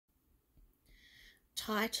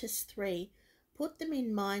Titus 3, put them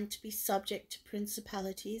in mind to be subject to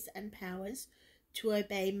principalities and powers, to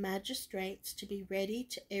obey magistrates, to be ready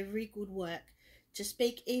to every good work, to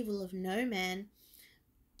speak evil of no man,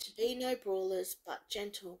 to be no brawlers, but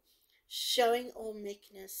gentle, showing all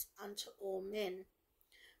meekness unto all men.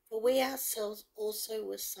 For we ourselves also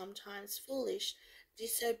were sometimes foolish,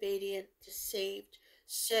 disobedient, deceived,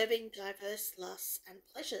 serving diverse lusts and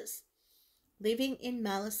pleasures, living in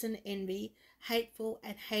malice and envy, hateful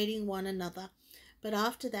and hating one another. But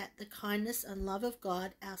after that the kindness and love of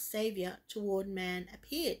God our Saviour toward man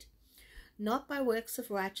appeared, not by works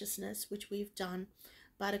of righteousness which we've done,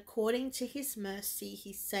 but according to his mercy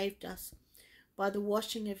he saved us by the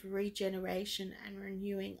washing of regeneration and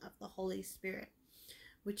renewing of the Holy Spirit,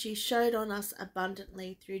 which he showed on us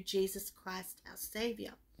abundantly through Jesus Christ our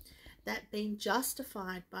Saviour, that being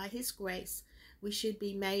justified by his grace, we should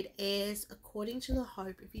be made heirs according to the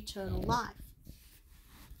hope of eternal life.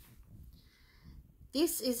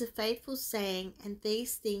 This is a faithful saying, and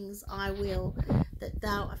these things I will that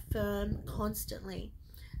thou affirm constantly,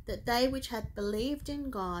 that they which have believed in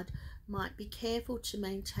God might be careful to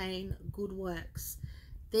maintain good works.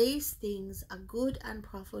 These things are good and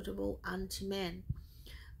profitable unto men.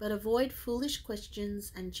 But avoid foolish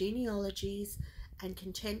questions and genealogies and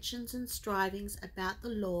contentions and strivings about the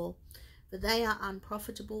law, for they are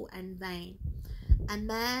unprofitable and vain. A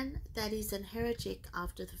man that is an heretic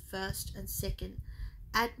after the first and second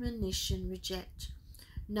admonition reject,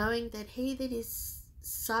 knowing that he that is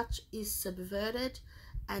such is subverted,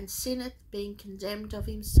 and sinneth, being condemned of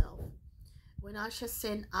himself. When I shall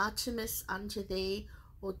send Artemis unto thee,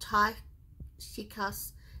 or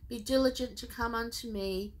Tychicus, be diligent to come unto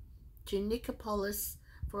me to Nicopolis,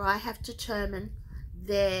 for I have determined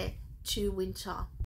there to winter.